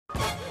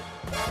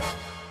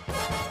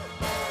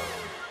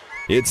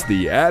It's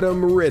the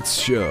Adam Ritz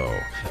Show,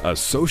 a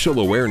social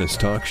awareness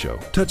talk show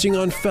touching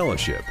on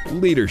fellowship,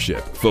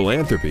 leadership,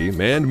 philanthropy,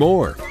 and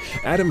more.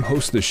 Adam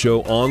hosts the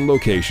show on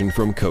location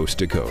from coast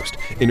to coast,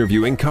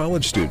 interviewing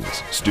college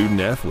students, student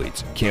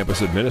athletes,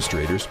 campus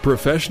administrators,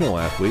 professional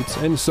athletes,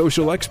 and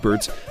social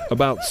experts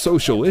about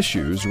social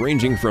issues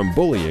ranging from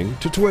bullying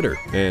to Twitter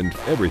and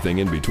everything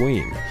in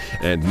between.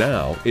 And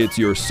now, it's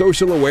your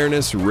social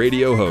awareness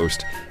radio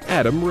host,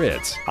 Adam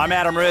Ritz. I'm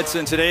Adam Ritz,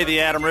 and today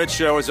the Adam Ritz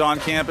Show is on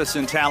campus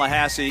in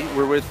Tallahassee.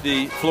 We're with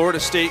the Florida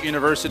State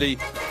University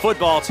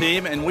football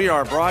team, and we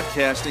are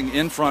broadcasting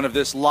in front of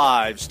this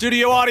live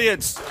studio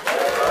audience.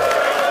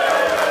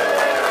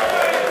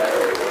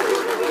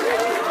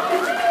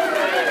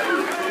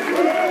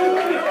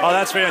 Oh,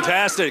 that's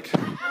fantastic.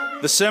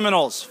 The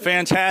Seminoles,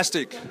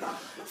 fantastic.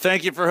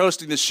 Thank you for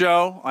hosting the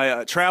show.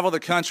 I travel the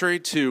country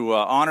to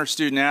honor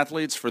student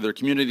athletes for their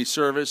community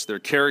service, their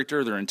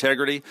character, their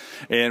integrity,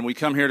 and we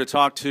come here to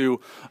talk to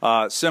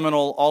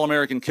Seminole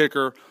All-American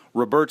kicker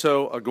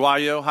Roberto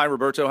Aguayo. Hi,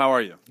 Roberto. How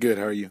are you? Good.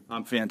 How are you?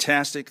 I'm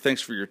fantastic.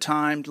 Thanks for your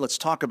time. Let's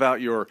talk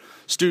about your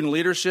student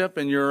leadership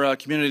and your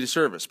community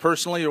service,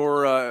 personally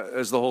or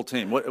as the whole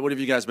team. What have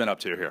you guys been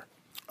up to here?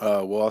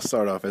 Well, I'll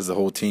start off as the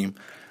whole team.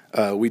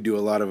 We do a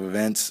lot of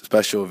events,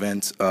 special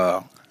events,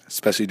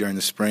 especially during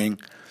the spring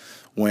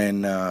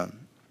when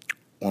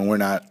we're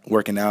not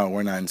working out,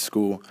 we're not in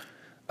school.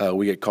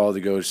 We get called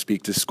to go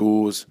speak to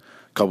schools.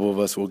 A couple of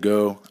us will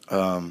go.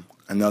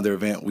 Another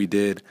event we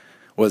did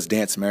was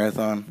Dance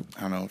Marathon.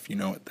 I don't know if you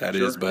know what that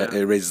is, but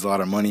it raises a lot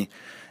of money.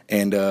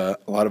 And a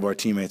lot of our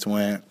teammates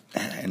went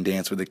and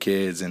danced with the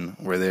kids and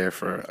were there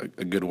for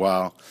a good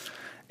while.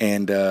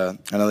 And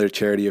another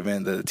charity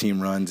event that the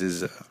team runs is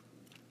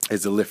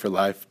the Live for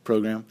Life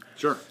program.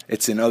 Sure.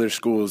 It's in other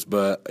schools,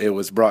 but it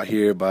was brought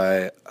here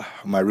by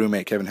my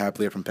roommate, Kevin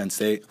Haplier from Penn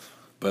State.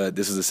 But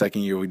this is the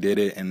second year we did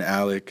it, and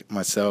Alec,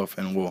 myself,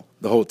 and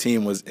the whole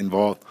team was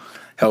involved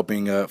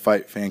helping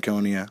fight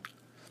Franconia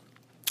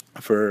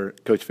for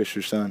Coach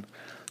Fisher's son.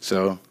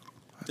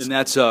 And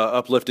that's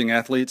uplifting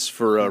athletes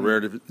for rare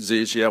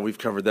disease. Yeah, we've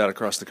covered that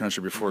across the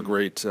country before.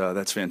 Great.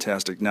 That's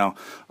fantastic. Now,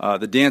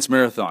 the Dance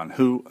Marathon,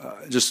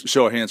 just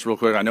show of hands real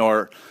quick. I know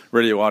our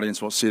radio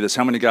audience won't see this.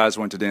 How many guys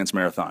went to Dance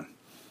Marathon?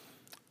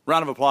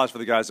 Round of applause for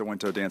the guys that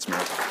went to a Dance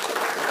Marathon.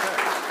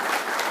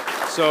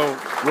 So,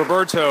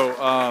 Roberto,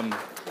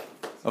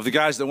 of the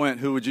guys that went,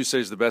 who would you say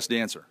is the best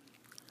dancer?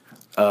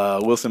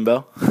 Wilson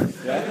Bell.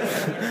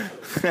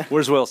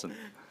 Where's Wilson?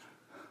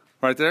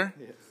 Right there?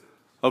 Yes.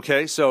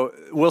 Okay, so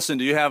Wilson,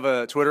 do you have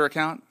a Twitter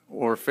account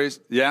or face?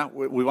 Yeah,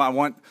 we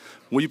want.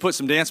 Will you put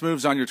some dance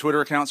moves on your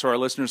Twitter account so our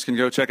listeners can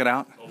go check it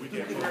out? Oh, we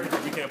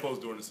can't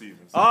post during the season.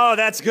 So. Oh,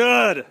 that's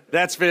good.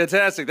 That's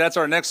fantastic. That's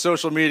our next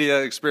social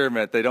media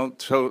experiment. They don't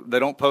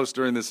post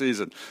during the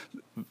season.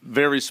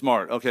 Very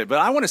smart. Okay, but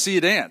I want to see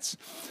you dance.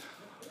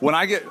 When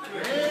I get,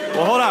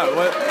 well, hold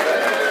on.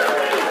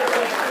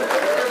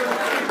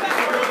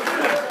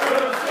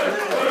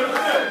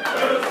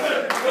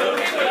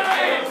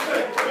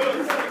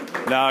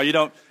 No, you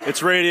don't.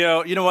 It's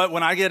radio. You know what?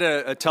 When I get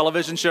a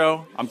television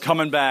show, I'm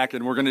coming back,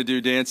 and we're going to do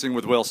Dancing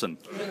with Wilson,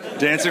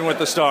 Dancing with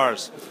the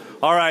Stars.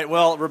 All right.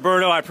 Well,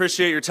 Roberto, I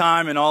appreciate your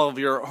time and all of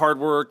your hard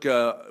work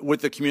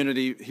with the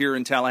community here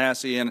in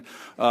Tallahassee and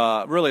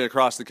really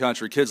across the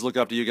country. Kids look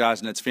up to you guys,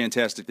 and it's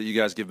fantastic that you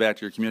guys give back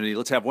to your community.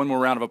 Let's have one more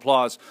round of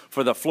applause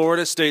for the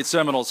Florida State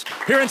Seminoles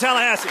here in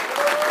Tallahassee.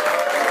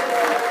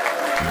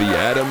 The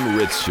Adam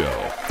Ritz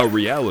Show, a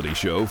reality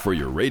show for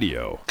your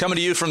radio. Coming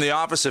to you from the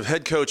office of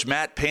head coach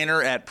Matt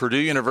Painter at Purdue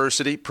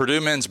University, Purdue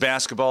men's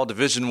basketball,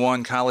 Division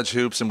I college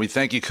hoops, and we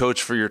thank you,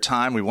 Coach, for your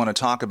time. We want to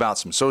talk about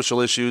some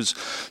social issues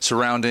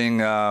surrounding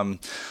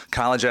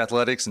college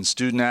athletics and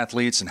student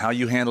athletes and how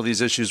you handle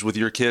these issues with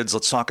your kids.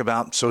 Let's talk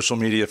about social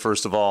media,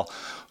 first of all.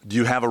 Do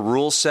you have a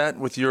rule set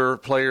with your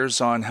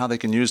players on how they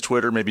can use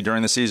Twitter, maybe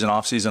during the season,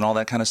 off-season, all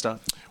that kind of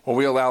stuff? Well,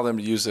 we allow them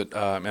to use it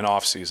in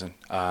off-season.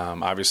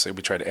 Obviously,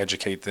 we try to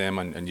educate them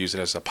and use it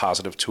as a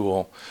positive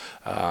tool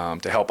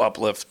to help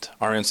uplift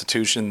our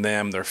institution,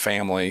 them, their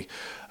family,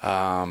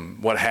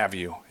 what have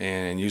you,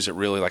 and use it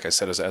really, like I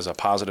said, as a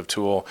positive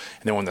tool.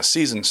 And then when the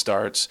season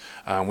starts,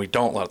 we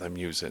don't let them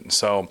use it. And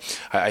so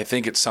I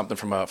think it's something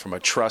from a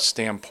trust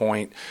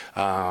standpoint.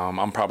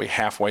 I'm probably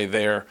halfway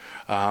there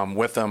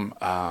with them.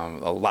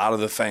 A lot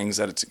of the things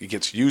that it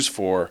gets used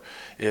for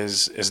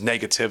is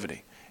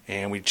negativity.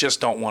 And we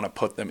just don't want to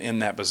put them in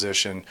that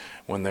position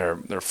when they're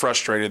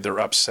frustrated, they're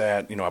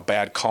upset, a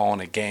bad call in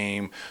a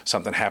game,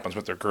 something happens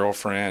with their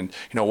girlfriend,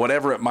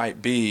 whatever it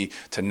might be,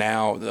 to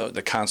now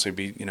the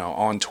constantly be,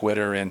 on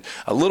Twitter. And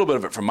a little bit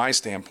of it from my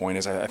standpoint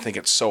is I think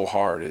it's so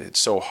hard. It's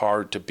so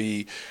hard to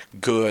be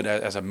good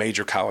as a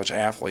major college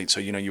athlete. So,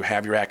 you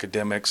have your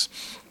academics,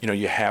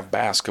 you have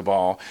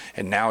basketball,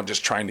 and now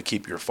just trying to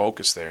keep your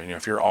focus there.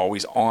 If you're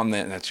always on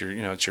that and that's your,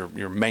 it's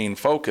your main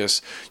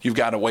focus, you've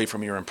got away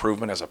from your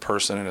improvement as a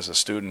person and as a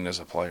student and as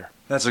a player.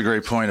 That's a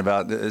great point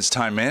about it's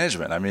time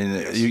management. I mean,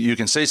 yes. you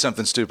can say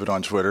something stupid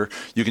on Twitter.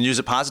 You can use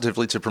it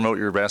positively to promote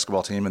your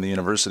basketball team and the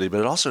university,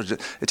 but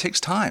it takes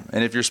time.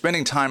 And if you're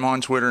spending time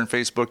on Twitter and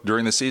Facebook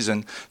during the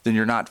season, then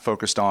you're not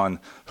focused on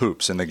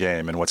hoops in the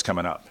game and what's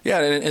coming up. Yeah,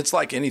 and it's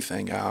like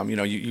anything.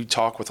 You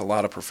talk with a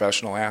lot of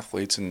professional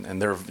athletes,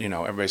 and they're,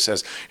 everybody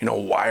says,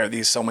 why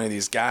are so many of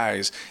these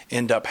guys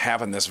end up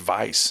having this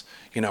vice?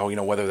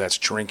 Whether that's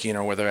drinking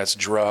or whether that's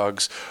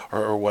drugs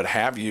or what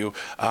have you.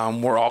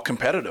 We're all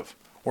competitive.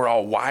 We're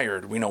all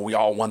wired. We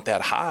all want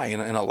that high,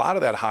 and a lot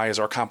of that high is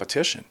our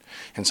competition.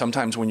 And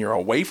sometimes when you're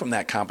away from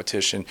that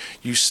competition,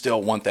 you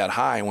still want that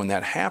high. And when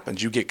that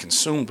happens, you get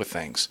consumed with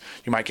things.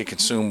 You might get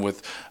consumed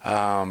with,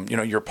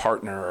 your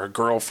partner or a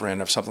girlfriend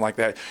or something like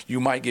that. You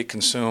might get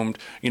consumed,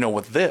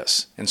 with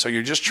this. And so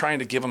you're just trying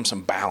to give them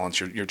some balance.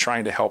 You're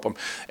trying to help them.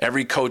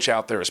 Every coach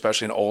out there,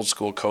 especially an old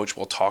school coach,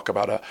 will talk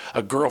about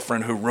a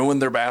girlfriend who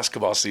ruined their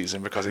basketball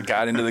season because it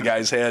got into the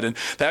guy's head. And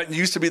that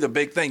used to be the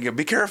big thing.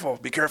 Be careful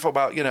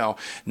about,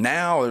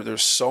 Now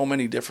there's so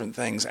many different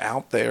things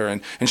out there,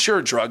 and sure,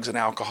 drugs and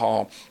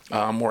alcohol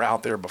were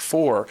out there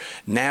before.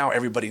 Now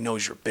everybody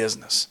knows your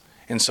business,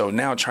 and so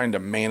now trying to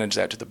manage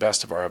that to the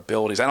best of our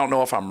abilities. I don't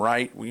know if I'm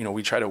right.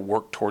 We try to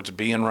work towards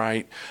being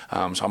right,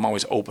 so I'm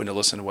always open to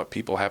listen to what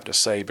people have to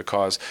say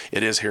because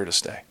it is here to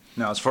stay.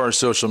 Now, as far as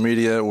social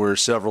media, we're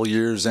several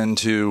years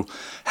into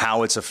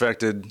how it's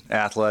affected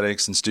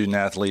athletics and student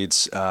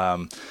athletes.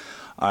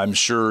 I'm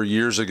sure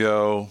years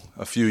ago,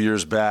 a few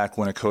years back,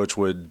 when a coach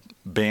would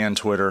ban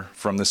Twitter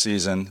from the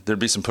season, there'd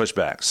be some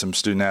pushback. Some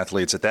student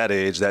athletes at that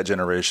age, that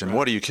generation, right.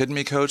 What, are you kidding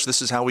me, Coach? This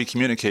is how we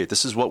communicate.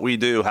 This is what we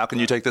do. How can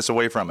you take this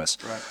away from us?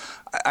 Right.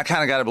 I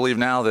kind of got to believe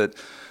now that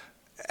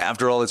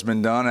after all that's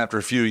been done, after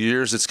a few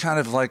years, it's kind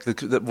of like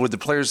would the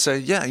players say,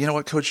 yeah, you know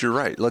what, Coach, you're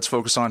right. Let's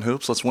focus on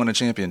hoops. Let's win a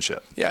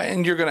championship. Yeah,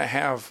 and you're going to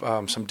have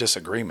some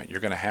disagreement. You're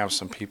going to have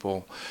some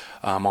people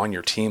on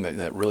your team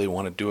that really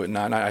want to do it. And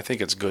I think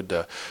it's good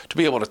to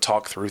be able to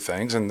talk through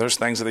things. And there's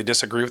things that they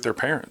disagree with their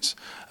parents.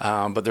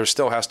 But there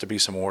still has to be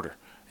some order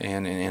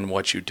in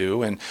what you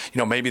do. And,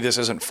 maybe this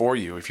isn't for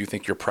you if you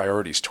think your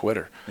priority is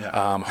Twitter.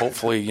 Yeah.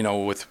 Hopefully,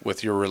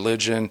 with your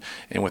religion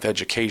and with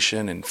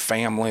education and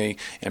family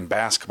and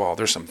basketball,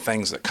 there's some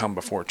things that come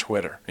before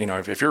Twitter.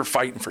 If you're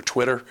fighting for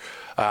Twitter,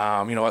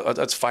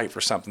 let's fight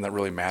for something that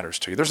really matters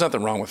to you. There's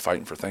nothing wrong with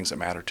fighting for things that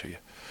matter to you.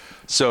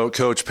 So,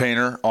 Coach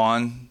Painter,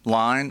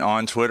 online,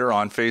 on Twitter,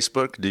 on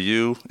Facebook, do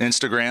you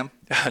Instagram?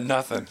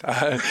 Nothing.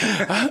 I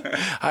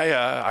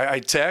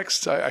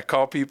text. I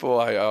call people.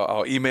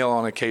 I'll email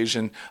on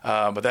occasion,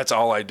 but that's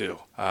all I do.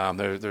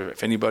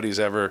 If anybody's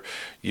ever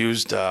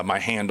used my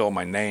handle,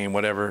 my name,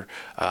 whatever,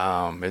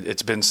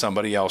 it's been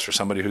somebody else or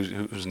somebody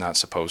who's not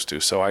supposed to.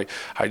 So I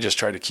just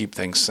try to keep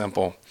things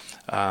simple.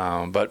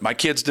 But my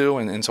kids do,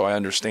 and so I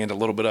understand a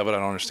little bit of it. I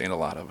don't understand a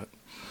lot of it.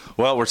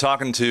 Well, we're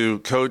talking to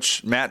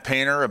Coach Matt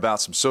Painter about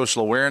some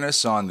social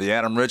awareness on the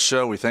Adam Ritz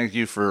Show. We thank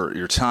you for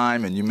your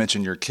time, and you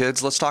mentioned your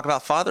kids. Let's talk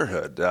about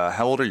fatherhood.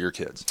 How old are your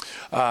kids?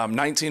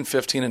 19,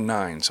 15, and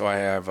 9. So I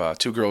have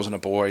 2 girls and a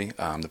boy.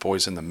 The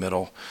boy's in the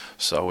middle.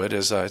 So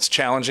it's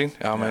challenging.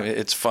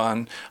 It's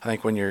fun. I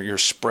think when you're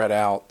spread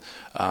out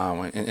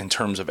in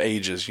terms of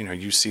ages,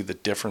 you see the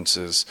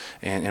differences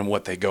and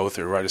what they go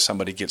through, right? If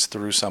somebody gets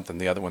through something,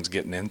 the other one's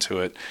getting into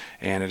it,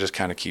 and it just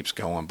kind of keeps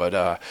going.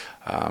 But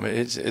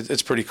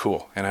it's pretty cool.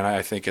 And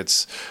I think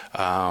it's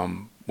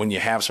when you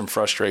have some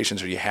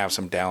frustrations or you have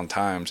some down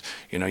times,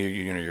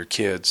 your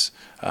kids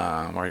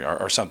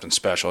are something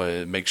special.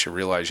 It makes you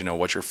realize,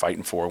 what you're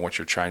fighting for and what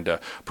you're trying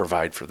to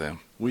provide for them.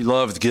 We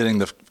loved getting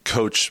the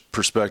coach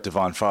perspective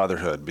on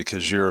fatherhood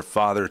because you're a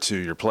father to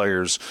your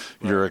players,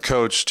 right. You're a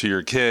coach to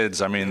your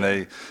kids. I mean,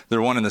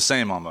 they're one and the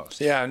same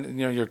almost. Yeah, and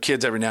your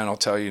kids every now and then will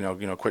tell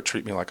you, quit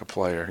treating me like a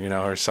player,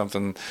 or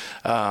something.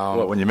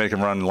 When you make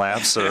them run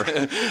laps or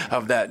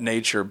of that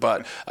nature,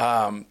 but.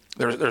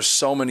 There's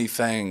so many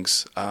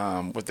things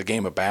with the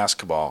game of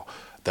basketball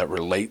that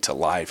relate to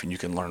life, and you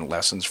can learn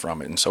lessons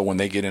from it. And so when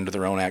they get into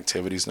their own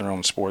activities, their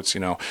own sports,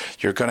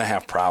 you're going to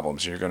have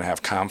problems. You're going to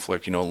have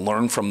conflict.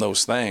 Learn from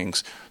those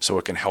things so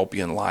it can help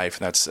you in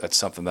life. And that's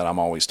something that I'm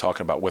always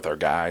talking about with our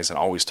guys and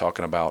always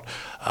talking about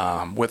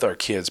with our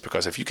kids,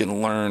 because if you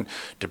can learn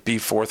to be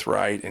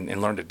forthright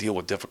and learn to deal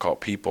with difficult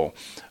people,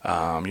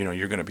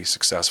 you're going to be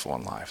successful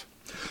in life.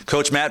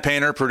 Coach Matt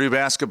Painter, Purdue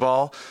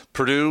basketball,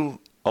 Purdue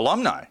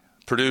alumni.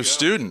 Purdue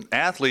student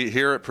athlete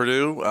here at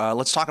Purdue.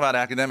 Let's talk about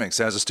academics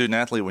as a student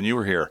athlete when you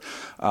were here.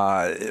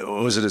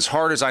 Was it as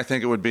hard as I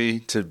think it would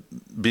be to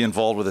be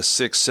involved with a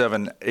 6,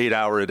 7, 8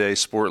 hour a day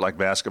sport like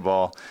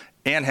basketball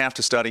and have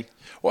to study?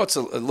 Well, it's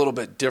a little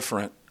bit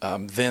different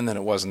then than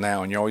it was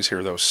now, and you always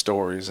hear those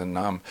stories.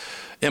 And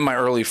in my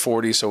early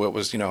 40s, so it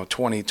was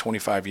 20,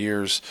 25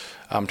 years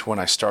to when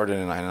I started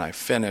and I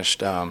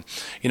finished.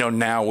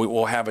 Now we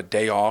will have a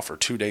day off or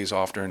 2 days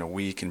off during a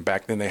week, and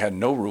back then they had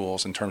no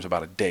rules in terms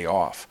about a day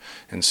off.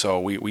 And so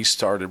we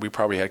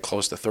probably had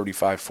close to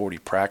 35, 40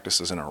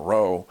 practices in a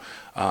row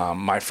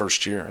my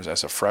first year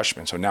as a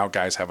freshman. So now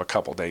guys have a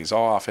couple days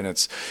off, and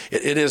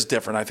it is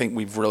different. I think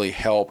we've really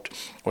helped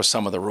with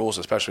some of the rules,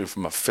 especially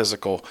from a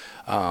physical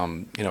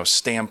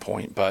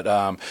standpoint.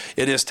 But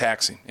it is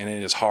taxing and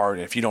it is hard.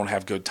 And if you don't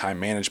have good time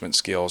management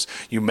skills,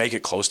 you make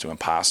it close to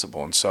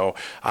impossible. And so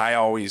I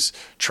always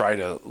try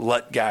to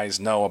let guys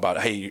know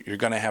about, hey, you're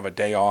going to have a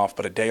day off,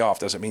 but a day off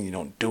doesn't mean you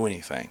don't do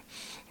anything.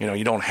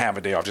 You don't have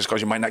a day off. Just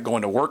because you might not go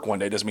into work one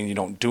day doesn't mean you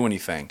don't do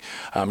anything.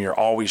 You're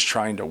always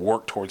trying to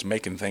work towards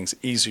making things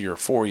easier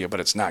for you, but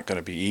it's not going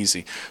to be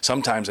easy.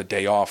 Sometimes a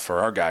day off for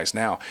our guys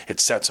now,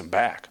 it sets them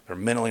back. They're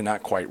mentally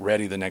not quite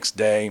ready the next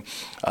day.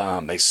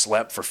 They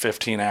slept for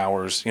 15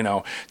 hours.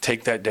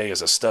 Take that day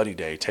as a study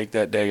day. Take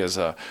that day as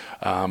a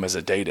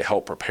day to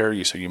help prepare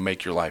you so you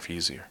make your life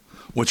easier.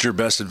 What's your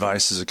best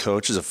advice as a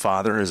coach, as a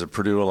father, as a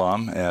Purdue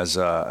alum, as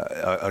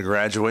a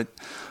graduate?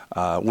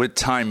 With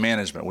time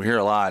management, we hear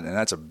a lot, and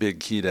that's a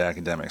big key to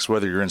academics,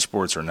 whether you're in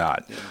sports or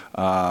not.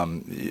 Yeah.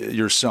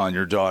 Your son,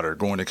 your daughter,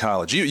 going to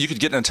college. You could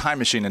get in a time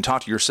machine and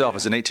talk to yourself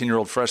as an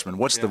 18-year-old freshman.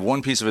 What's the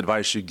one piece of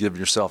advice you give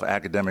yourself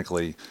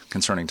academically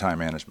concerning time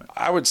management?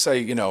 I would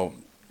say,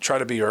 try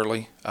to be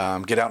early.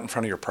 Get out in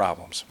front of your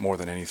problems more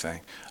than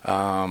anything.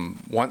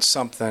 Once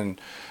something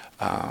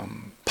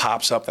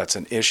pops up that's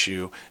an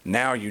issue,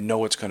 now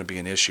it's going to be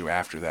an issue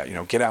after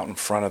that. Get out in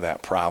front of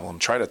that problem.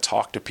 Try to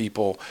talk to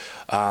people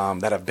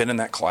that have been in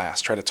that class.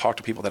 Try to talk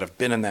to people that have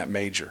been in that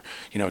major.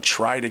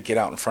 Try to get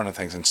out in front of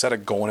things instead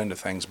of going into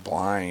things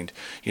blind.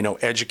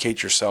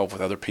 Educate yourself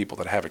with other people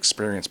that have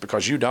experience,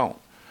 because you don't.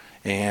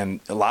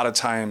 And a lot of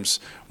times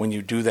when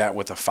you do that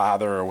with a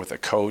father or with a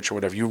coach or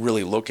whatever, you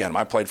really look at them.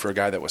 I played for a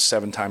guy that was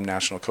 7-time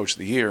National Coach of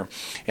the Year,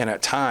 and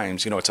at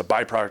times, it's a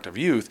byproduct of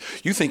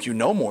youth. You think you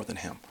know more than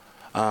him.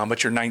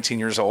 But you're 19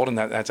 years old, and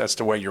that's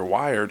the way you're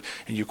wired,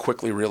 and you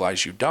quickly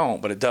realize you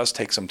don't. But it does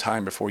take some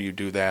time before you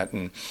do that.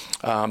 And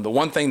the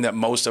one thing that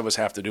most of us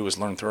have to do is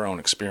learn through our own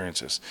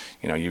experiences.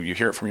 You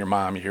hear it from your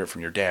mom, you hear it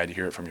from your dad, you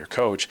hear it from your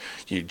coach.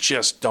 You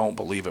just don't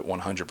believe it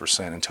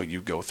 100% until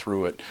you go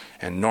through it,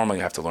 and normally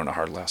you have to learn a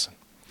hard lesson.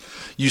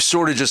 You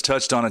sort of just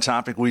touched on a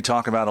topic we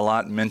talk about a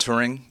lot,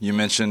 mentoring. You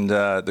mentioned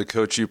the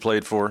coach you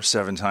played for,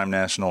 7-time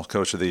National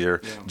Coach of the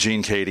Year,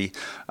 Gene Keady.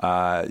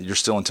 You're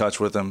still in touch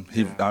with him.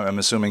 I'm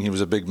assuming he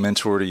was a big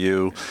mentor to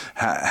you.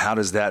 How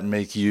does that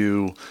make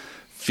you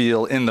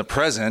feel in the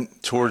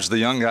present towards the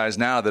young guys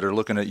now that are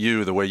looking at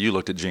you the way you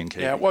looked at Gene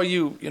Keady? Yeah, well,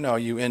 you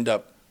end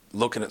up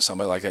looking at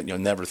somebody like that, and you'll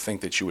never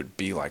think that you would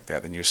be like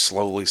that. Then you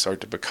slowly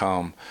start to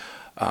become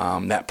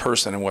that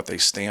person and what they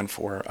stand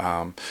for.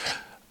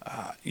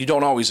 You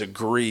don't always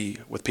agree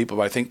with people,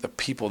 but I think the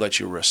people that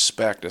you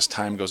respect as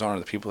time goes on are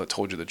the people that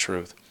told you the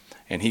truth.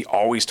 And he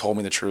always told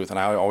me the truth, and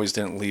I always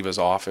didn't leave his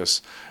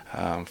office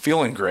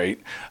feeling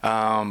great.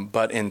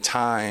 But in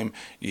time,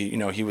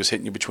 he was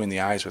hitting you between the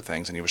eyes with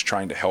things, and he was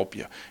trying to help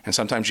you. And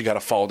sometimes you got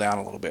to fall down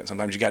a little bit.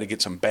 Sometimes you got to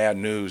get some bad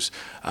news,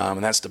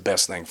 and that's the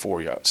best thing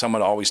for you.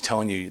 Someone always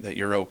telling you that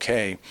you're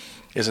okay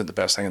isn't the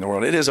best thing in the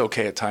world. It is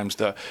okay at times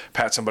to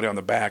pat somebody on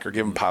the back or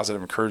give them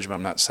positive encouragement.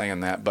 I'm not saying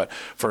that. But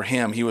for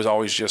him, he was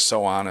always just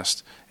so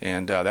honest,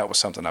 and that was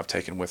something I've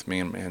taken with me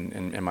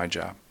in my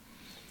job.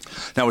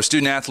 Now, with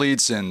student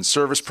athletes and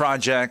service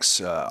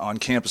projects on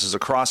campuses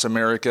across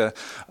America,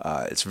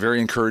 it's very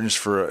encouraged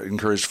for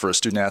a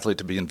student athlete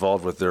to be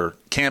involved with their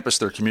campus,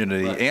 their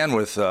community, right, and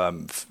with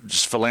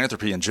just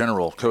philanthropy in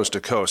general, coast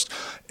to coast.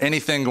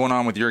 Anything going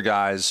on with your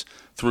guys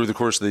through the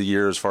course of the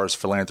year as far as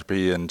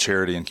philanthropy and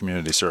charity and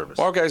community service?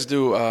 Well, our guys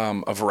do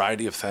a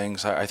variety of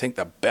things. I think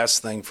the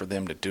best thing for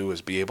them to do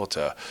is be able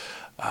to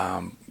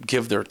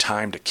give their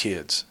time to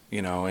kids,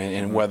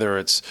 and whether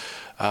it's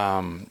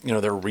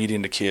they're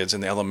reading to kids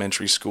in the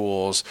elementary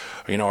schools,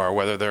 or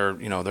whether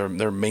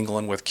they're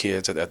mingling with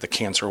kids at the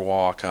cancer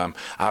walk.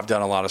 I've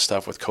done a lot of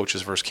stuff with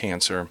Coaches vs.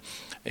 Cancer,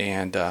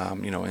 and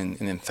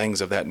and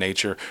things of that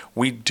nature.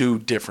 We do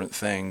different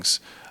things.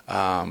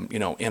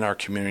 In our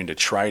community to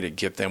try to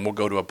get them. We'll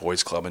go to a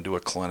boys club and do a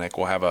clinic.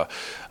 We'll have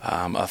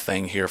a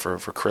thing here for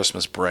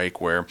Christmas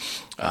break where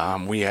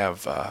we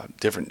have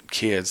different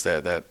kids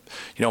that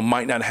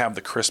might not have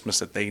the Christmas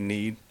that they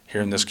need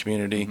here in this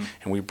community,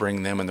 and we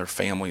bring them and their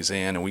families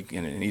in,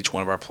 and each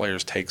one of our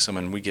players takes them,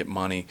 and we get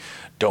money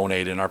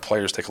donated, and our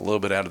players take a little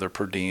bit out of their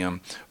per diem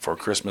for a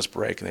Christmas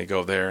break, and they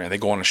go there and they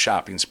go on a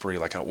shopping spree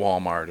like at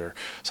Walmart or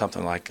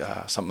something like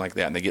that,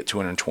 and they get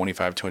 $225,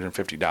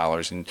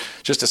 $250, and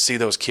just to see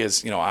those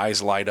kids,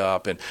 eyes light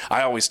up. And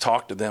I always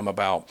talk to them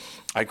about,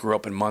 I grew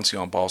up in Muncie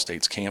on Ball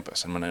State's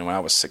campus, and when I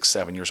was 6,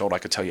 7 years old, I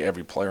could tell you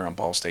every player on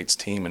Ball State's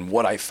team and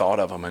what I thought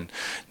of them. And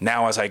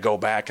now as I go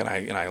back and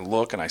I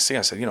look and I see,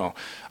 I said,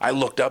 I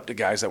looked up to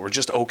guys that were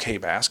just okay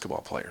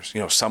basketball players.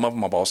 Some of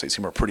them on Ball State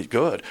team were pretty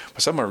good,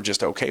 but some of them were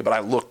just okay. But I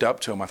looked up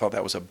to them. I thought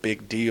that was a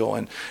big deal.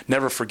 And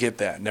never forget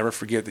that. Never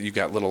forget that you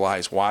got little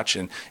eyes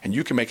watching, and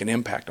you can make an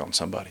impact on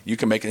somebody. You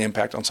can make an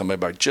impact on somebody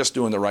by just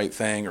doing the right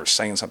thing or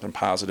saying something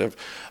positive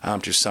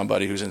to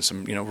somebody who's in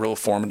some real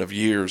formative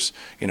years,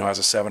 as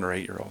a 7 or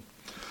 8 year old.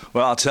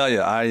 Well, I'll tell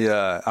you,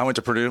 I went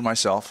to Purdue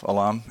myself,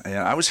 alum, and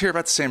I was here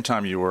about the same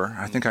time you were.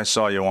 I think I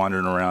saw you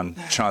wandering around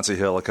Chauncey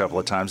Hill a couple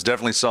of times.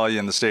 Definitely saw you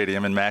in the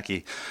stadium in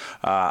Mackey.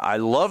 I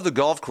love the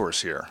golf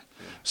course here.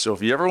 So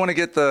if you ever want to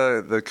get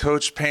the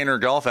Coach Painter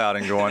golf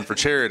outing going for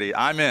charity,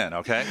 I'm in,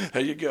 okay?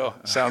 There you go.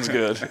 Sounds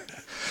good.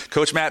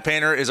 Coach Matt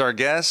Painter is our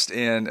guest,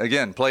 and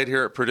again, played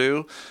here at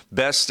Purdue.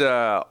 Best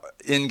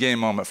in-game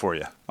moment for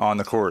you on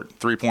the court,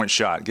 3-point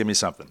shot. Give me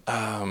something.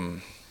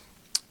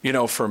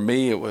 For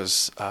me, it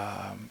was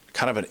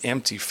kind of an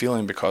empty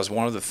feeling because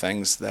one of the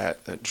things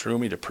that drew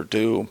me to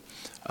Purdue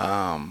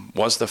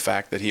was the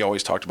fact that he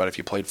always talked about if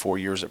you played 4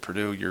 years at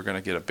Purdue, you're going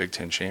to get a Big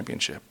Ten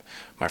championship.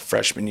 My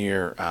freshman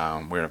year,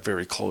 we were in a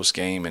very close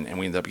game, and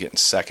we ended up getting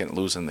second,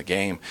 losing the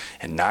game,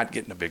 and not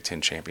getting a Big Ten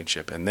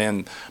championship. And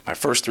then my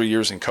first 3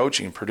 years in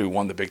coaching, Purdue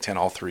won the Big Ten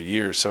all 3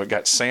 years. So it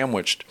got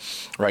sandwiched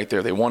right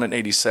there. They won in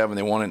 87.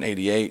 They won in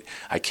 88.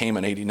 I came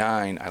in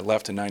 89. I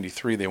left in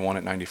 93. They won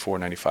in 94,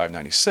 95,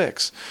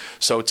 96.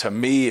 So to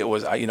me, it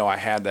was, I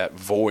had that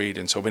void.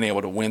 And so being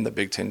able to win the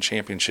Big Ten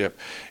championship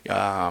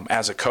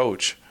as a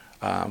coach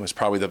was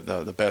probably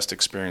the best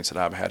experience that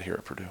I've had here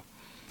at Purdue.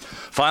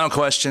 Final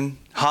question,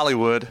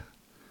 Hollywood.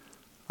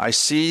 I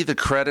see the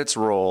credits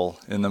roll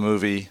in the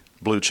movie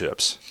Blue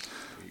Chips.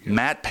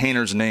 Matt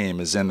Painter's name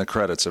is in the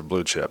credits of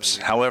Blue Chips.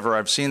 However,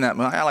 I've seen that.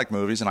 I like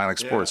movies and I like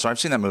sports, so I've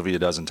seen that movie a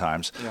dozen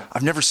times. Yeah.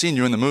 I've never seen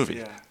you in the movie.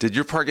 Yeah. Did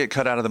your part get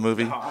cut out of the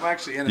movie? No, I'm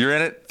actually in it. You're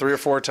in it 3 or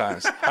 4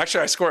 times.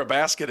 Actually, I score a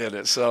basket in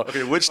it. So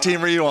okay, which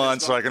team are you on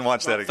so I can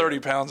watch that again? 30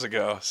 pounds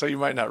ago, so you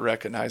might not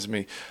recognize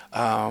me.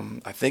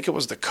 I think it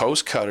was the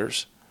Coast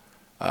Cutters.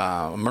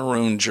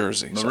 Maroon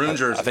jersey.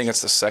 Jersey. I think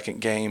it's the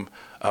second game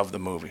of the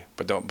movie,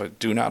 but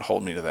do not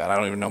hold me to that. I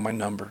don't even know my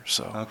number.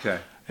 So okay.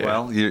 Yeah.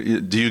 Well,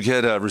 do you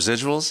get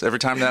residuals every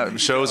time that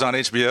show's on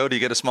HBO? Do you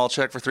get a small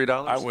check for $3?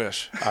 I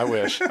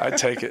wish. I'd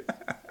take it.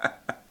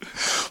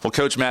 Well,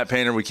 Coach Matt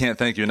Painter, we can't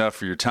thank you enough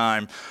for your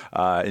time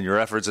and your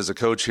efforts as a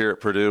coach here at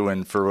Purdue,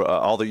 and for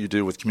all that you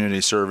do with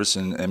community service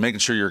and making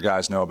sure your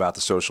guys know about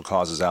the social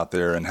causes out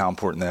there and how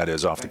important that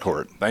is off the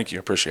court. Thank you.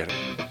 Appreciate it.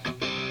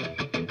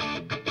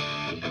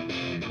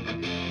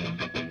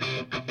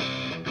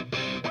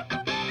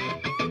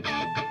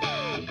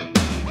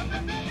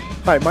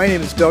 Hi, my name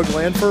is Doug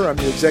Lanfer. I'm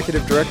the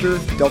Executive Director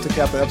of Delta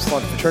Kappa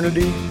Epsilon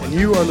Fraternity, and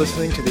you are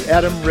listening to The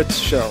Adam Ritz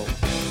Show.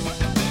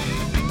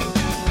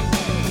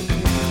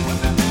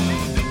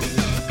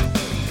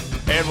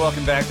 And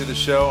welcome back to the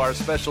show. Our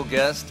special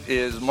guest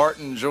is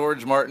Martin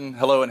George. Martin,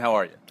 hello, and how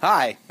are you?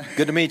 Hi,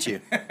 good to meet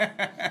you.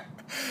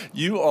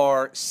 You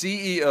are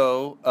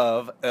CEO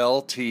of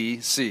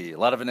LTC. A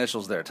lot of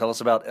initials there. Tell us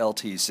about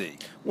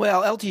LTC.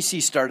 Well,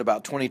 LTC started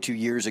about 22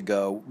 years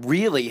ago,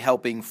 really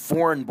helping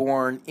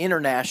foreign-born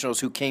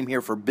internationals who came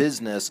here for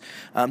business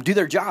do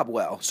their job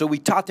well. So we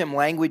taught them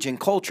language and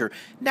culture.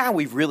 Now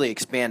we've really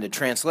expanded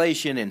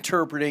translation,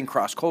 interpreting,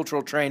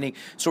 cross-cultural training.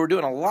 So we're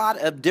doing a lot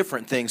of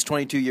different things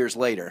 22 years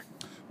later.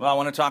 Well, I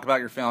want to talk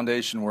about your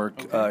foundation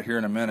work here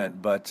in a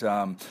minute, but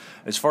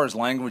as far as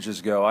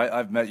languages go,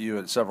 I've met you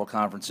at several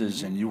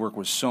conferences, and you work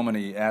with so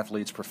many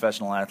athletes,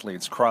 professional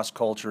athletes, cross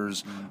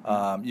cultures.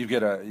 You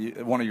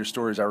get one of your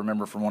stories I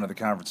remember from one of the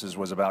conferences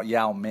was about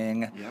Yao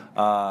Ming.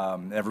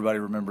 Yep. Everybody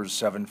remembers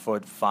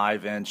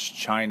 7'5"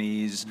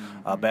 Chinese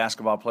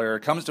basketball player.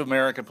 Comes to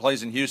America,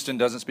 plays in Houston,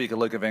 doesn't speak a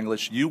lick of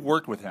English. You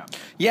worked with him.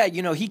 Yeah,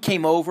 he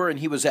came over and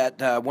he was at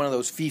one of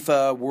those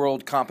FIFA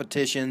World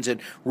competitions, and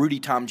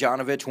Rudy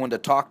Tomjanovich wanted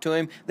to talk to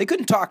him. They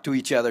couldn't talk to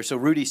each other, so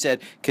Rudy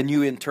said, "Can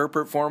you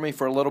interpret for me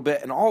for a little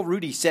bit?" And all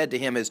Rudy said to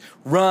him is,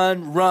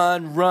 "Run,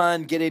 run,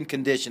 run, get in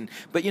condition."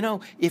 But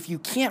if you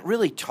can't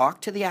really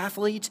talk to the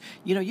athletes,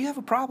 you have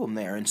a problem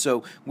there. And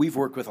so we've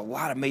worked with a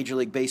lot of Major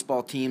League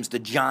Baseball teams. The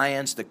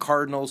Giants, the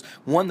Cardinals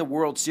won the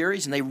World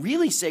Series, and they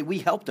really say we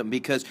helped them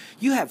because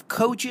you have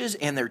coaches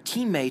and their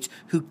teammates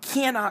who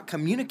cannot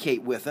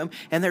communicate with them,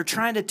 and they're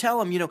trying to tell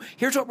them,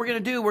 here's what we're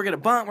going to do. We're going to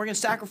bunt, we're going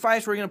to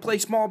sacrifice, we're going to play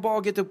small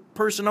ball, get the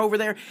person over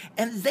there,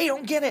 and they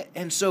don't get it.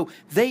 And so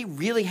they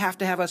really have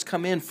to have us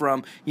come in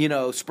from,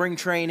 spring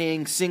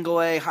training, single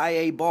A, high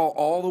A ball,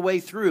 all the way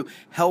through,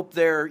 help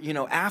their,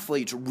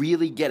 athletes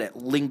really get it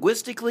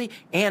linguistically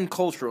and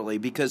culturally.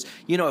 Because,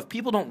 if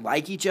people don't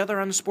like each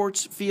other on the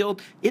sports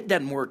field, it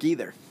doesn't work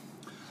either.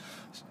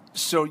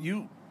 So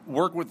you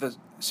work with the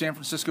San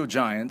Francisco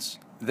Giants.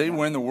 They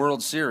win the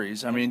World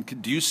Series. I mean,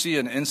 do you see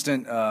an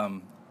instant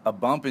a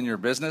bump in your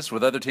business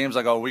with other teams?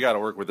 Like, oh, we got to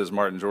work with this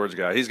Martin George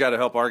guy. He's got to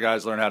help our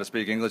guys learn how to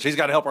speak English. He's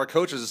got to help our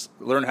coaches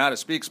learn how to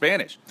speak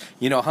Spanish.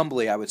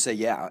 Humbly, I would say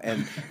yeah.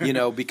 And,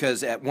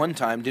 because at one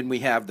time, didn't we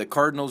have the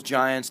Cardinals,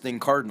 Giants, then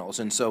Cardinals?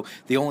 And so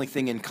the only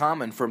thing in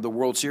common from the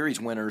World Series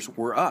winners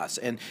were us.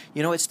 And,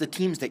 it's the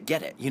teams that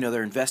get it.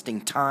 They're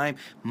investing time,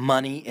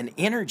 money, and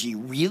energy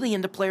really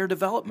into player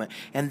development.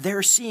 And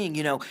they're seeing,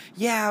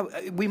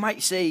 we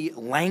might say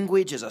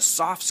language is a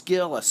soft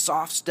skill, a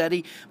soft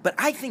study, but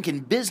I think in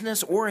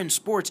business or in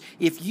sports,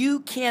 if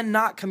you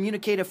cannot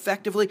communicate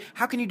effectively,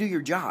 how can you do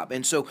your job?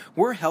 And so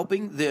we're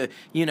helping the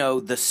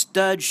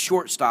stud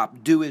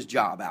shortstop do his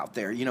job out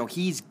there.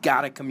 He's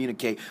got to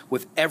communicate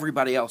with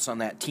everybody else on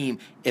that team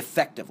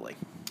effectively.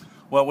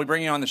 Well, we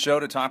bring you on the show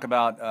to talk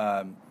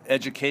about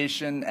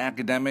education,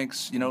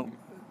 academics,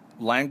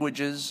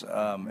 languages.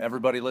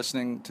 Everybody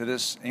listening to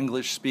this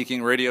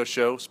English-speaking radio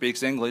show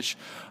speaks English.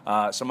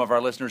 Some of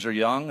our listeners are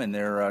young, and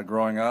they're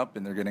growing up,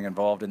 and they're getting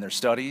involved in their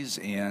studies.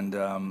 And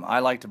I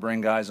like to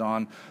bring guys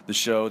on the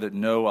show that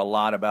know a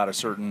lot about a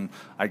certain,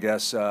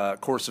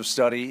 course of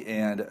study.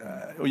 And,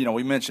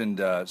 we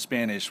mentioned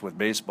Spanish with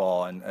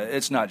baseball, and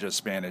it's not just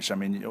Spanish. I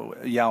mean,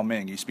 Yao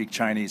Ming, you speak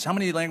Chinese. How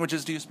many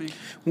languages do you speak?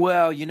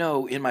 Well,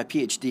 in my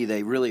PhD,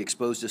 they really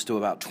exposed us to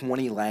about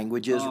 20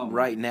 languages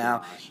right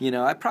now. Gosh.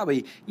 I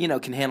probably,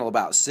 can handle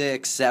about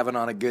 6, 7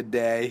 on a good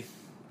day.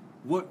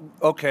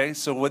 Okay,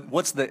 so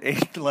what's the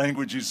 8th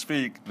language you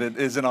speak that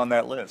isn't on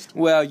that list?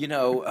 Well,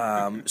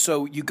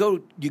 so you go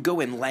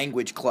in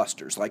language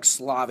clusters, like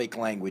Slavic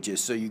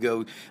languages. So you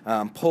go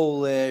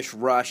Polish,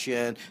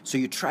 Russian. So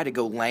you try to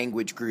go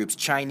language groups.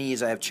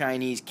 Chinese, I have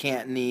Chinese,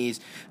 Cantonese,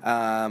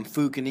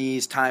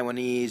 Fukienese,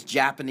 Taiwanese,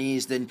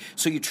 Japanese.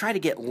 So you try to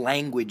get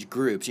language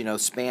groups,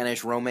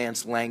 Spanish,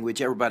 Romance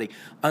language. Everybody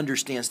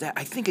understands that.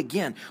 I think,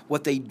 again,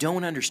 what they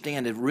don't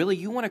understand is really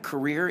you want a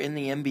career in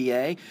the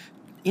NBA.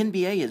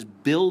 NBA is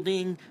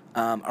building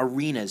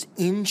arenas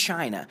in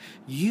China.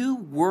 You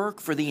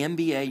work for the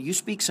NBA, you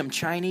speak some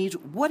Chinese,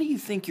 what do you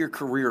think your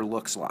career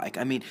looks like?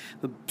 I mean,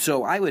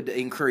 so I would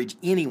encourage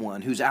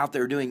anyone who's out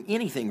there doing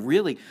anything,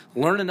 really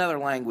learn another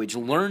language,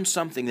 learn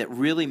something that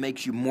really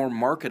makes you more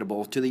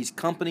marketable to these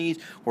companies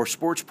or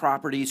sports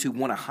properties who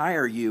want to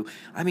hire you.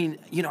 I mean,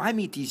 I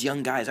meet these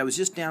young guys. I was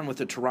just down with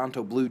the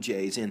Toronto Blue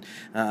Jays in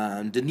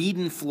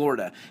Dunedin,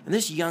 Florida, and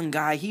this young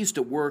guy, he used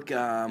to work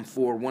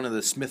for one of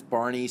the Smith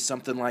Barneys,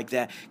 something like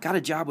that, got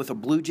a job with the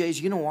Blue Jays.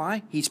 You know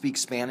why? He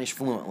speaks Spanish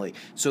fluently.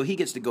 So he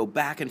gets to go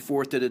back and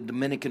forth to the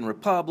Dominican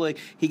Republic.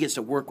 He gets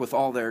to work with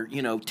all their,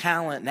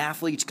 talent and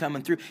athletes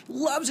coming through.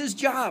 Loves his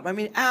job. I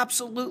mean,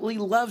 absolutely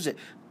loves it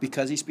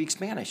because he speaks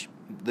Spanish.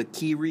 The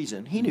key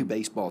reason. He knew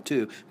baseball,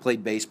 too.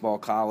 Played baseball,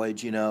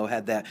 college,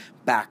 had that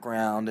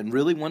background and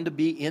really wanted to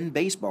be in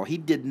baseball. He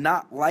did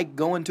not like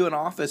going to an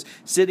office,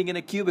 sitting in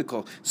a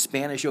cubicle.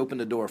 Spanish opened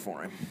the door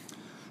for him.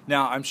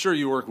 Now, I'm sure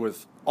you work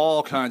with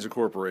all kinds of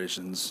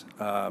corporations,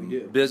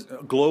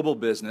 global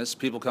business,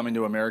 people coming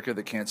to America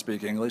that can't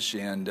speak English.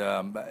 And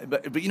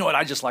but you know what?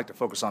 I just like to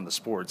focus on the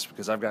sports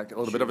because I've got a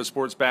little bit of a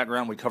sports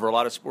background. We cover a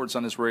lot of sports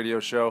on this radio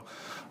show.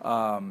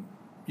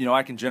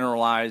 I can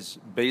generalize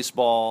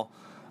baseball,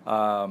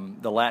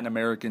 the Latin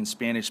American,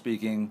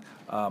 Spanish-speaking.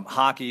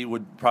 Hockey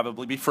would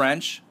probably be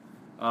French.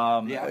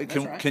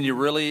 Can you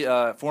really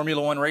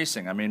Formula One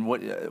racing? I mean,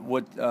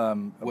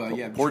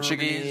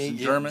 Portuguese,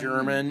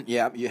 German.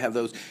 Yeah, you have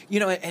those.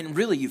 And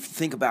really, you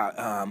think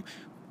about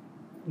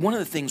one of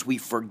the things we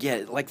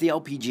forget, like the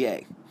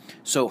LPGA.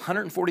 So,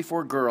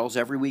 144 girls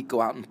every week go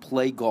out and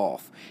play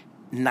golf.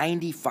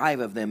 95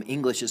 of them,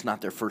 English is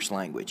not their first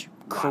language.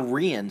 Wow.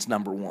 Korean's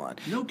number one.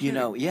 No kidding.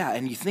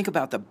 And you think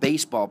about the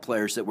baseball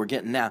players that we're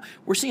getting now.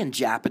 We're seeing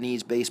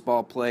Japanese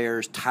baseball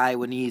players,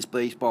 Taiwanese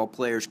baseball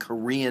players,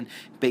 Korean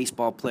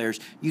baseball players.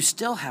 You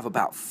still have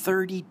about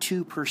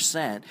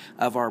 32%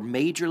 of our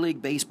Major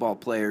League Baseball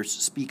players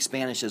speak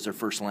Spanish as their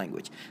first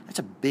language. That's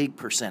a big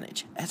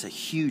percentage. That's a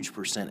huge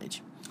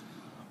percentage.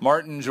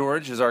 Martin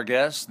George is our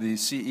guest, the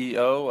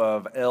CEO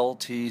of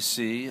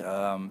LTC.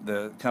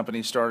 The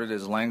company started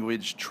as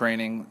Language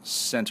Training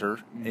Center,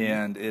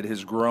 and it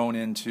has grown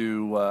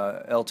into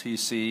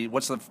LTC.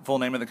 What's the full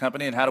name of the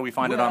company, and how do we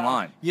find it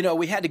online?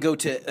 We had to go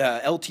to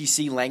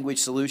LTC Language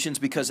Solutions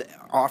because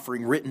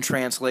offering written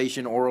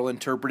translation, oral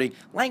interpreting,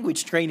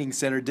 Language Training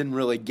Center didn't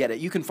really get it.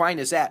 You can find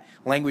us at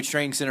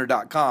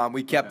languagetrainingcenter.com.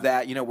 We kept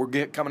that.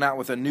 We're coming out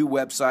with a new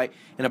website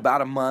in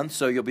about a month,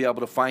 so you'll be able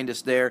to find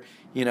us there.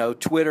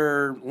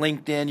 Twitter,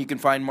 LinkedIn, you can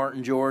find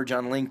Martin George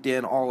on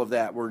LinkedIn, all of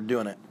that, we're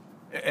doing it.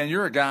 And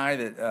you're a guy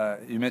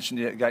that, you mentioned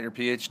you got your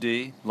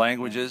PhD,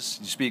 languages,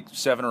 you speak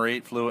 7 or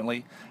 8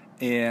 fluently,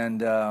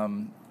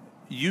 and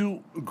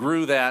you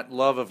grew that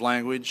love of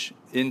language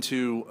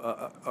into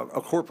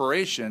a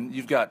corporation.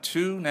 You've got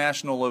 2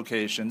 national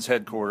locations,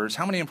 headquarters.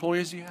 How many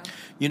employees do you have?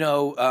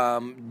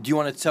 Do you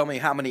want to tell me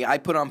how many I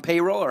put on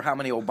payroll or how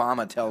many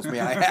Obama tells me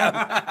I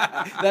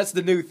have? That's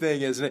the new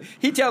thing, isn't it?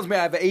 He tells me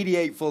I have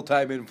 88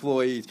 full-time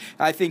employees.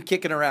 I think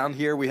kicking around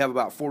here we have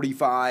about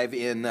 45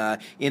 in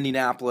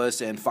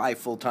Indianapolis and 5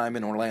 full-time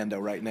in Orlando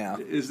right now.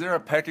 Is there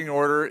a pecking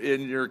order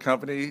in your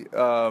company?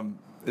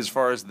 as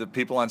far as the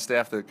people on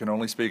staff that can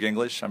only speak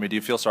English? I mean, do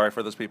you feel sorry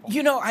for those people?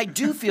 You know, I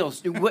do feel.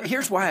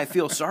 Here's why I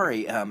feel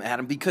sorry,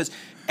 Adam, because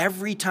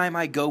every time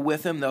I go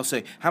with them, they'll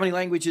say, "How many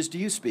languages do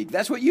you speak?"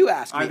 That's what you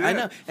ask me. I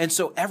know, and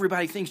so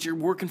everybody thinks you're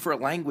working for a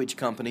language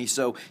company.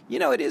 So you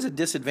know, it is a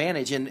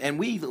disadvantage, and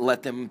we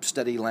let them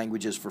study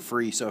languages for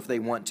free. So if they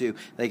want to,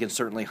 they can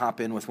certainly hop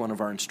in with one of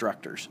our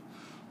instructors.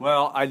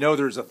 Well, I know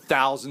there's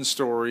 1,000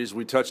 stories.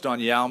 We touched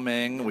on Yao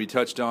Ming. We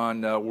touched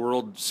on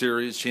World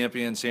Series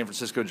champion San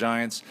Francisco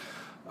Giants.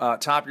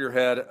 Top of your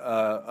head,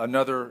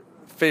 another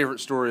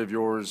favorite story of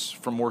yours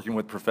from working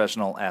with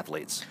professional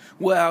athletes?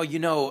 Well, you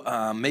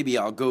know, maybe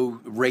I'll go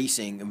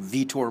racing.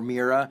 Vitor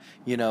Mira,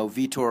 you know,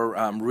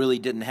 Vitor really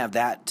didn't have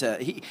that.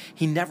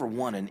 He never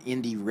won an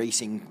Indy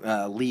Racing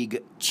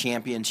League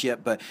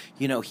championship, but,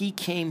 you know, he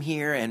came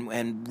here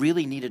and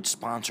really needed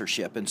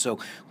sponsorship. And so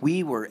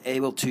we were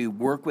able to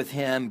work with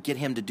him, get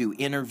him to do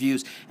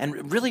interviews.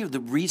 And really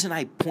the reason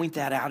I point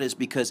that out is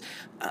because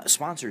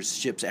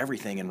sponsorship's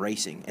everything in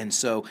racing. And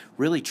so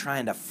really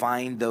trying to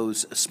find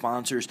those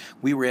sponsors,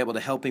 we were able to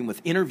help him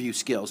with interview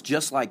skills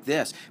just like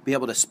this, be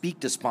able to speak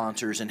to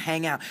sponsors and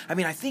hang out. I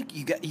mean, I think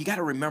you got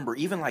to remember,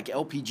 even like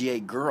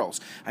LPGA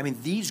girls, I mean,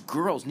 these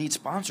girls need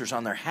sponsors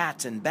on their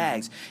hats and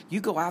bags. You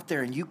go out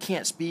there and you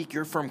can't speak,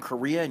 you're from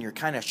Korea and you're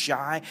kind of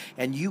shy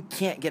and you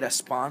can't get a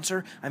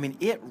sponsor. I mean,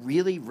 it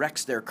really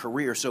wrecks their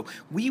career. So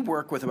we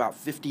work with about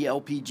 50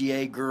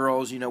 LPGA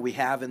girls, you know, we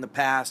have in the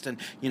past, and,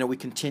 you know, we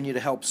continue to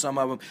help some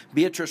of them.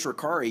 Beatrice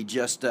Ricari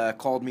just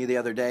called me the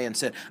other day and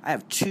said, I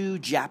have 2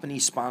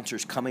 Japanese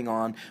sponsors coming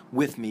on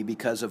with me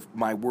because of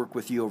my work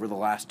with you over the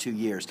last 2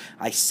 years.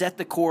 I set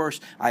the course.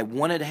 I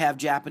wanted to have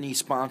Japanese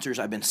sponsors.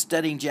 I've been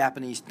studying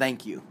Japanese.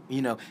 Thank you.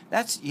 You know,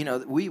 that's, you know,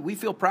 we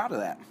feel proud of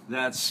that.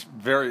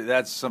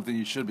 That's something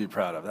you should be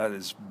proud of. That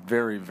is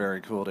very, very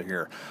cool to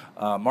hear.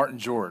 Martin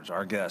George,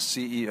 our guest,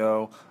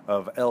 CEO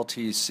of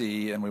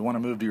LTC, and we want to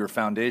move to your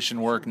foundation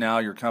work now,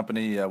 your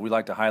company. We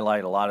like to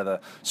highlight a lot of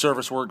the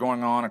service work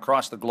going on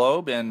across the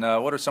globe, and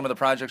what are some of the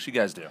projects you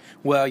guys do?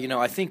 Well, you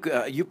know, I think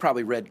you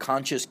probably read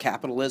Conscious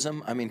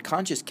Capitalism. I mean,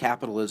 conscious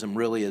capitalism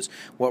really is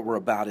what we're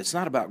about. It's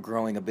not about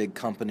growing a big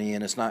company,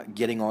 and it's not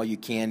getting all you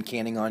can,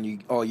 canning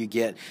on all you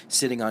get,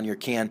 sitting on your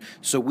can.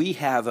 So we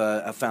have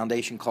a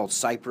foundation called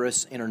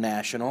Cypress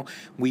International.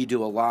 We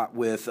do a lot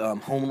with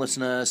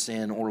homelessness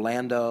in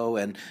Orlando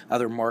and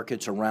other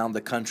markets around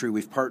the country.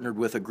 We've partnered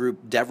with a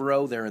group,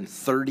 Devereaux. They're in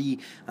 30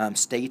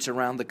 states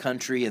around the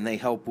country, and they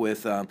help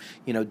with,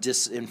 you know,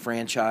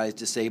 disenfranchised,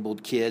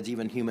 disabled kids,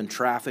 even human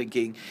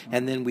trafficking.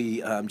 And then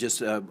we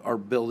just are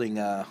building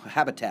a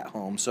Habitat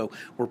home. So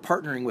we're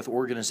partnering with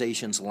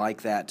organizations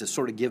like that to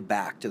sort of give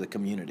back to the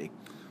community.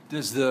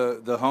 Does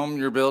the home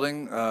you're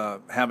building,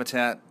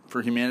 Habitat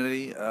for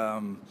Humanity,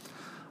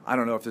 I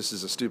don't know if this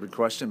is a stupid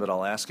question, but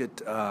I'll ask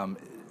it.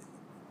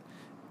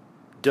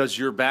 Does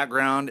your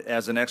background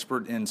as an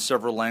expert in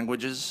several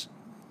languages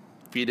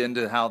feed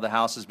into how the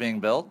house is being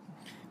built?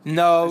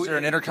 No. Is there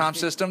an intercom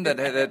system that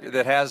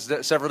has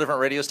several different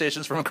radio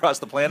stations from across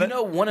the planet? You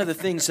know, one of the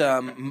things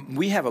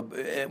we have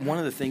one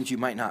of the things you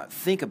might not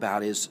think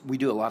about is we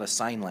do a lot of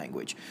sign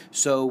language.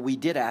 So we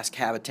did ask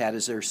Habitat,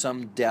 is there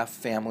some deaf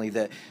family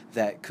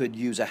that could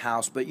use a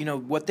house? But you know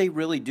what they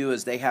really do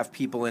is they have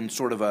people in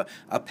sort of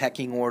a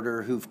pecking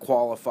order who've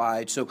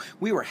qualified. So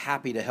we were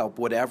happy to help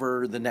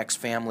whatever the next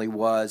family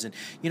was, and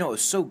you know it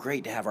was so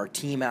great to have our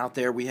team out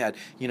there. We had,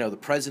 you know, the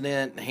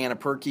president, Hannah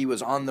Perkey,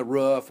 was on the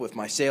roof with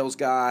my sales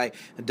guy,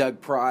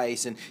 Doug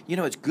Price, and you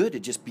know it's good to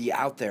just be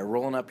out there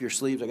rolling up your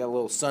sleeves. I got a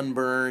little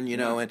sunburn, you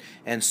know,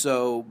 and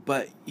so,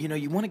 but you know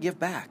you want to give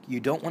back. You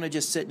don't want to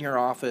just sit in your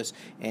office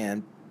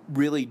and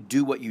really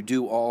do what you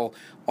do all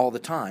the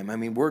time. I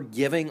mean, we're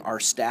giving our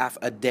staff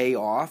a day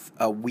off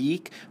a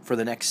week for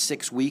the next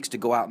 6 weeks to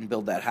go out and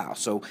build that house.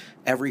 So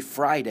every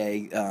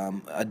Friday,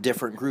 a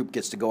different group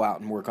gets to go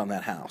out and work on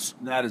that house.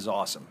 That is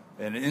awesome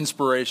and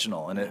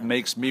inspirational, and it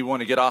makes me want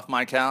to get off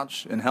my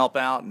couch and help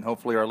out, and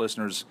hopefully our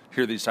listeners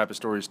hear these type of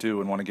stories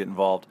too and want to get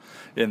involved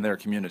in their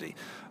community.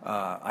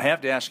 I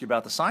have to ask you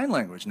about the sign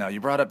language. Now, you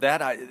brought up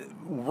that.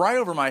 Right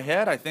over my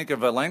head, I think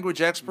of a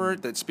language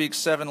expert that speaks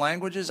 7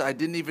 languages. I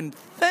didn't even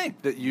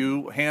think that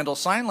you handle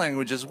sign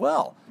language as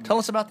well. Tell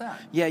us about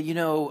that. Yeah, you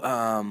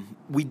know,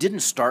 we didn't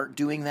start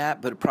doing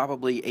that, but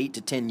probably 8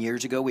 to 10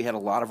 years ago, we had a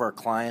lot of our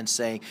clients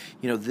saying,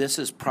 you know, this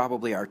is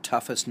probably our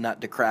toughest nut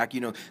to crack.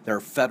 You know, there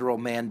are federal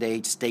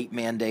mandates, state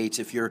mandates.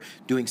 If you're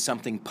doing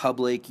something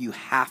public, you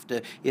have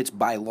to, it's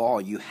by law,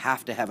 you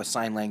have to have a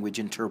sign language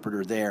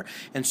interpreter there.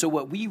 And so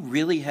what we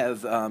really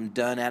have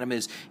done, Adam,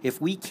 is if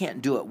we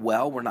can't do it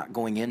well, we're not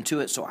going into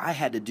it. So I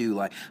had to do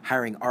like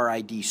hiring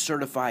RID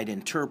certified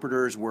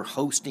interpreters. We're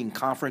hosting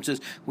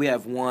conferences. We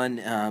have one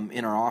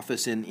in our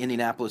office in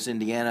Indianapolis,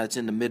 Indiana. It's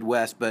in the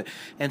Midwest,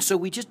 and so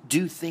we just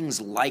do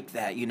things like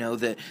that, you know,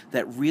 that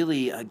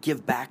really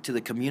give back to the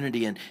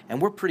community, and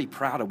we're pretty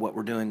proud of what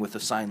we're doing with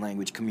the sign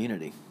language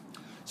community.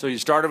 So you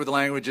started with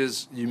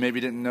languages. You maybe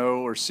didn't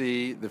know or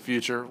see the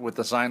future with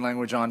the sign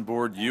language on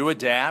board. You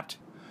adapt.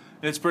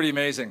 It's pretty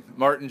amazing.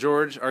 Martin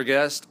George, our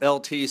guest,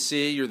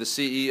 LTC. You're the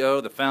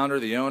CEO, the founder,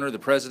 the owner, the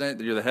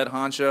president. You're the head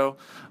honcho.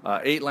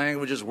 8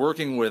 languages,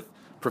 working with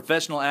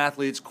professional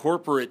athletes,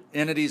 corporate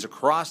entities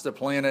across the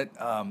planet,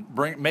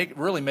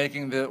 really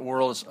making the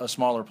world a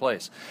smaller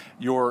place.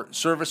 Your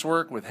service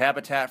work with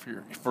Habitat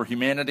for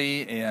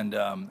Humanity and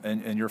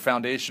your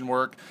foundation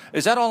work,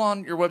 is that all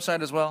on your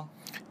website as well?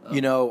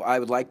 I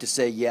would like to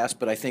say yes,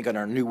 but I think on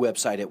our new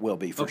website it will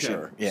be for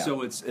sure. Yeah.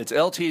 So it's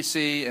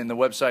LTC, and the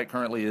website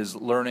currently is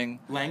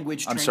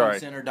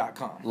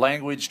LanguageTrainingCenter.com.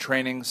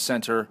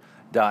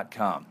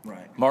 LanguageTrainingCenter.com.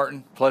 Right.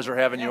 Martin, pleasure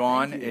having you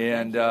on. Thank you.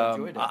 And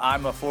Enjoyed it.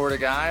 I'm a Florida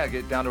guy. I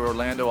get down to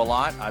Orlando a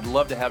lot. I'd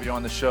love to have you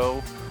on the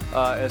show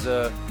as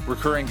a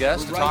recurring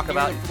guest to talk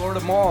about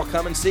Florida Mall.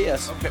 Come and see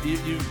us. Okay,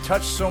 you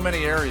touch so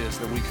many areas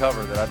that we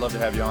cover that I'd love to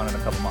have you on in a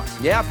couple months.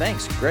 Yeah,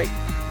 thanks. Great.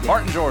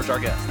 Martin George, our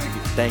guest. Thank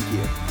you. Thank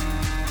you.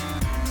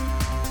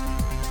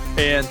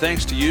 And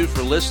thanks to you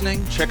for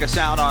listening. Check us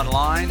out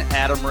online,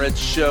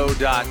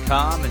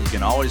 AdamRitzShow.com, and you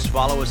can always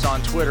follow us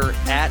on Twitter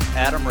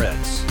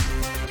 @AdamRitz.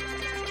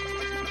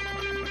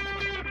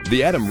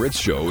 The Adam Ritz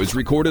Show is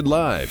recorded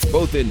live,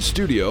 both in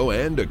studio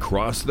and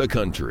across the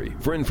country.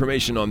 For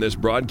information on this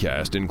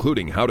broadcast,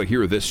 including how to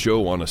hear this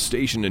show on a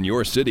station in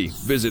your city,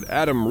 visit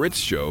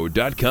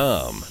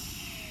AdamRitzShow.com.